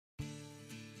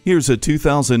Here's a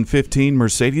 2015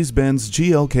 Mercedes-Benz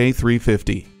GLK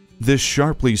 350. This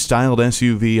sharply styled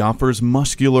SUV offers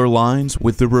muscular lines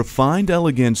with the refined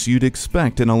elegance you'd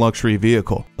expect in a luxury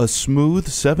vehicle. A smooth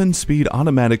 7-speed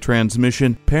automatic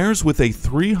transmission pairs with a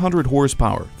 300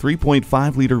 horsepower,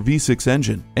 3.5-liter V6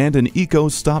 engine and an eco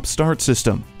stop-start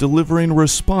system, delivering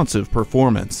responsive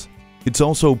performance. It's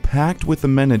also packed with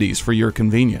amenities for your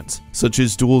convenience, such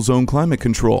as dual-zone climate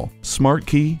control, smart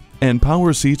key, and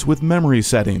power seats with memory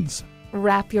settings.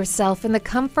 Wrap yourself in the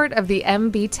comfort of the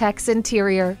MB Tech's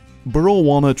interior. Burl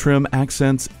walnut trim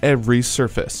accents every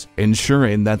surface,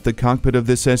 ensuring that the cockpit of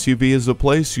this SUV is a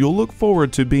place you'll look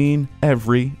forward to being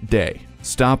every day.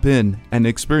 Stop in and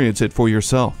experience it for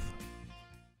yourself.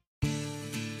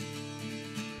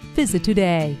 Visit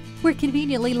today. We're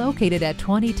conveniently located at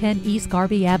 2010 East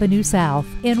Garvey Avenue South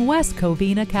in West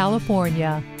Covina,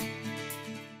 California.